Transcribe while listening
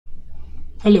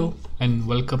Hello and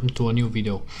welcome to a new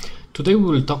video. Today we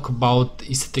will talk about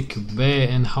ISTQB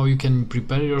and how you can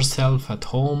prepare yourself at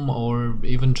home or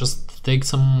even just take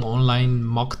some online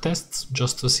mock tests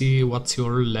just to see what's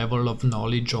your level of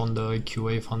knowledge on the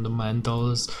QA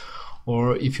fundamentals,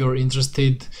 or if you're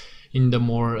interested in the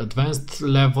more advanced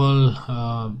level,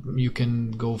 you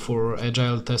can go for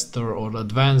agile tester or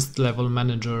advanced level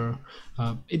manager.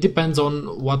 It depends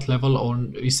on what level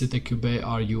on ISTQB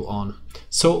are you on.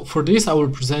 So for this I will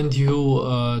present you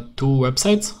two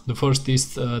websites. The first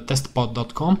is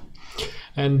testpod.com,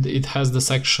 and it has the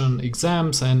section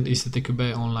exams and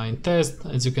ISTQB online test.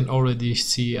 As you can already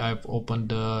see, I've opened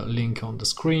the link on the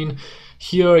screen.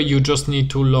 Here you just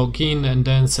need to log in and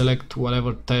then select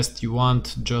whatever test you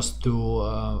want just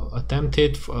to attempt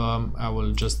it. I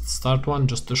will just start one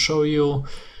just to show you.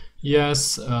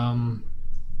 Yes,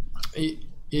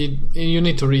 you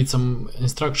need to read some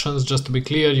instructions. Just to be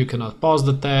clear, you cannot pause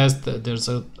the test. There's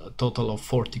a total of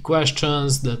 40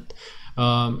 questions. That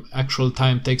actual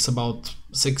time takes about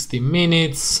 60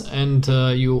 minutes, and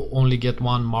you only get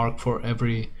 1 mark for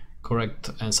every correct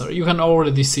answer. You can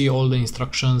already see all the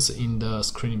instructions in the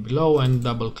screen below, and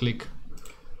double click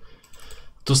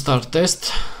to start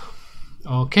test.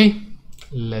 Okay,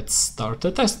 let's start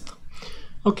the test.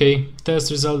 Okay, test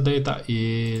result data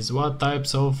is what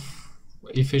types of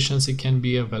efficiency can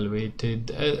be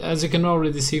evaluated. As you can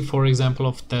already see, for example,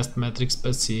 of test metric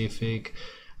specific,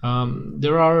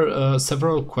 there are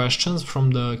several questions from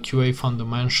the QA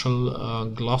fundamental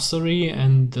glossary,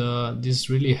 and this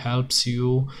really helps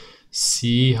you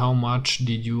see how much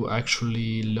did you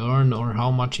actually learn, or how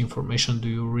much information do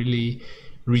you really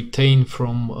retain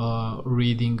from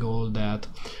reading all that.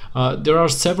 There are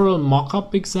several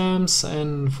mock-up exams,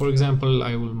 and for example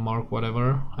I will mark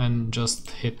whatever and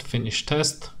just hit finish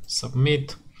test,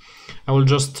 submit. I will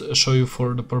just show you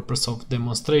for the purpose of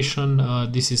demonstration.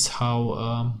 This is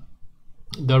how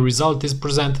the result is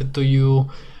presented to you.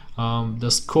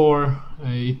 The score,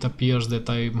 it appears that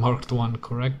I marked one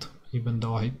correct, even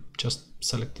though I just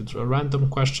selected a random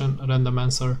question, a random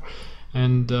answer.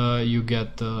 And you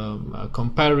get a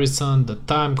comparison, the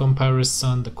time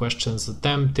comparison, the questions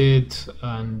attempted,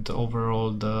 and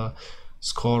overall the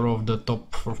score of the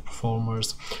top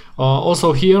performers.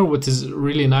 Also here, what is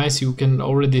really nice, you can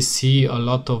already see a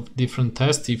lot of different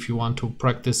tests if you want to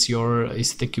practice your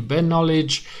ISTQB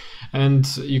knowledge, and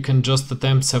you can just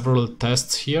attempt several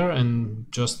tests here and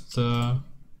just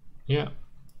yeah,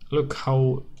 look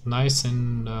how nice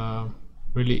and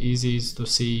really easy is to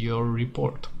see your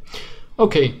report.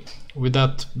 Okay, with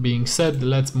that being said,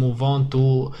 let's move on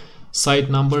to site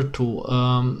number 2.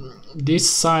 This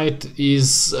site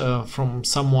is from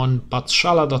someone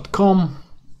patshala.com,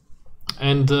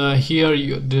 and here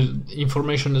the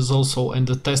information is also, and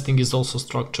the testing is also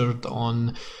structured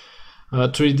on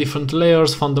 3 different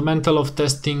layers: fundamental of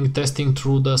testing, testing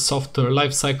through the software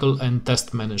lifecycle, and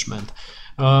test management.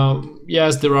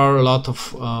 Yes, there are a lot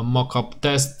of mock-up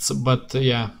tests, but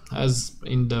yeah, as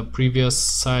in the previous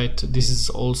site, this is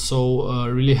also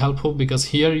really helpful, because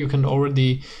here you can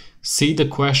already see the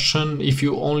question. If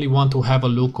you only want to have a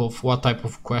look of what type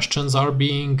of questions are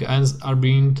being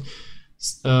mentioned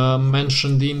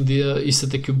in the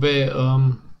ISTQB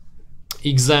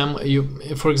exam,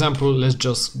 for example, let's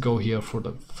just go here for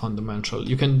the fundamental.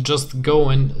 You can just go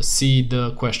and see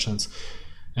the questions,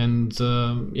 and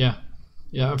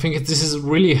yeah, I think this is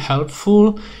really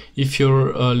helpful if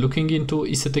you're looking into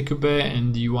ISTQB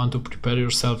and you want to prepare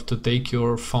yourself to take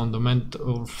your fundamental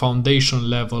or foundation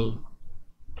level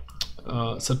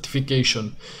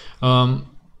certification.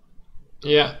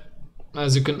 Yeah,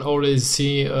 as you can already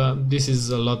see, this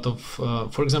is a lot of,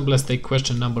 for example, let's take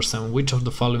question number 7. Which of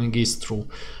the following is true?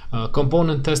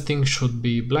 Component testing should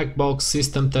be black box,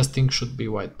 system testing should be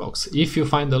white box. If you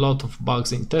find a lot of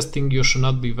bugs in testing, you should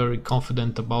not be very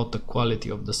confident about the quality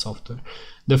of the software.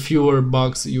 The fewer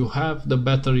bugs you have, the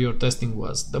better your testing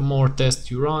was. The more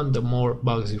tests you run, the more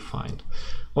bugs you find.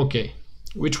 Okay,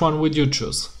 which one would you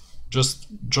choose? Just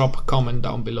drop a comment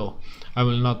down below. I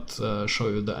will not show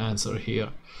you the answer here.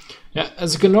 Yeah,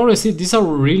 as you can already see, these are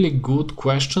really good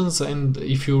questions, and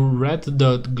if you read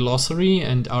the glossary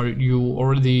and you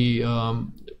already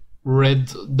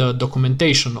read the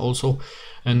documentation also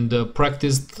and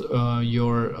practiced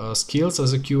your skills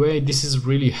as a QA, this is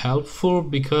really helpful,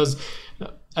 because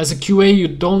as a QA you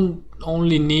don't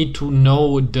only need to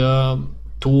know the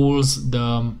tools,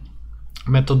 the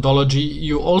methodology,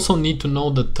 you also need to know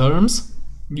the terms.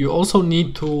 You also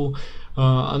need to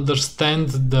understand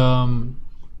the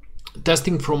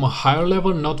testing from a higher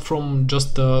level, not from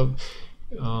just a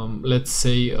let's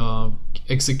say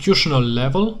executional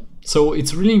level. So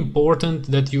it's really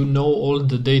important that you know all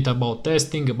the data about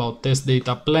testing, about test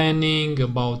data planning,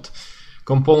 about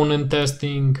component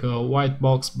testing, white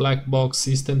box, black box,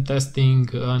 system testing,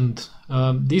 and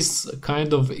these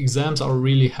kind of exams are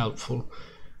really helpful.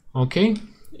 Okay,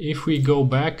 if we go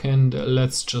back and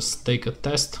let's just take a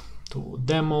test to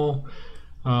demo,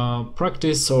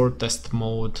 practice or test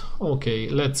mode. Okay,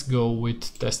 let's go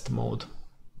with test mode.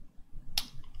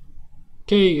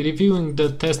 Okay, reviewing the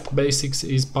test basics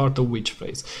is part of which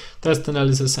phase? Test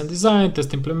analysis and design,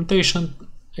 test implementation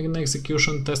and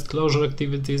execution, test closure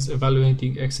activities,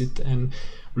 evaluating exit and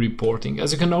reporting.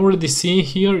 As you can already see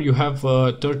here, you have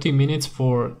 30 minutes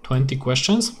for 20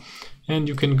 questions, and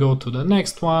you can go to the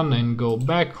next one and go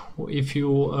back if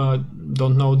you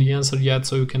don't know the answer yet,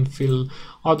 so you can fill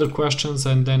other questions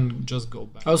and then just go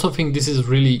back. I also think this is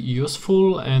really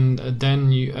useful, and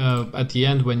then you, at the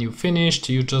end when you finished,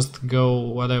 you just go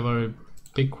whatever,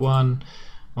 pick one,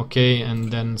 okay,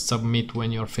 and then submit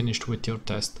when you're finished with your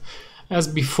test. As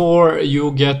before,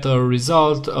 you get a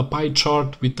result, a pie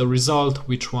chart with the result,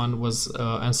 which one was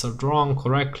answered wrong,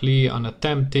 correctly,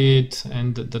 unattempted,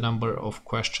 and the number of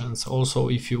questions. Also,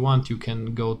 if you want, you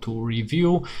can go to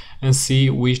review and see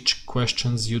which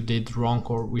questions you did wrong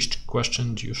or which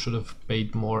questions you should have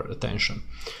paid more attention.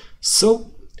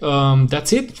 So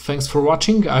that's it. Thanks for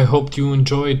watching. I hope you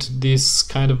enjoyed this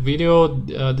kind of video.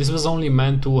 This was only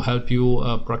meant to help you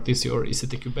practice your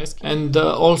ISTQB. And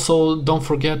also don't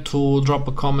forget to drop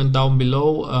a comment down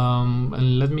below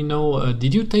and let me know,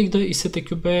 did you take the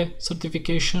ISTQB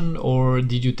certification or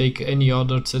did you take any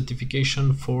other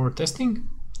certification for testing?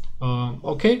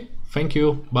 Okay, thank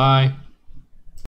you. Bye.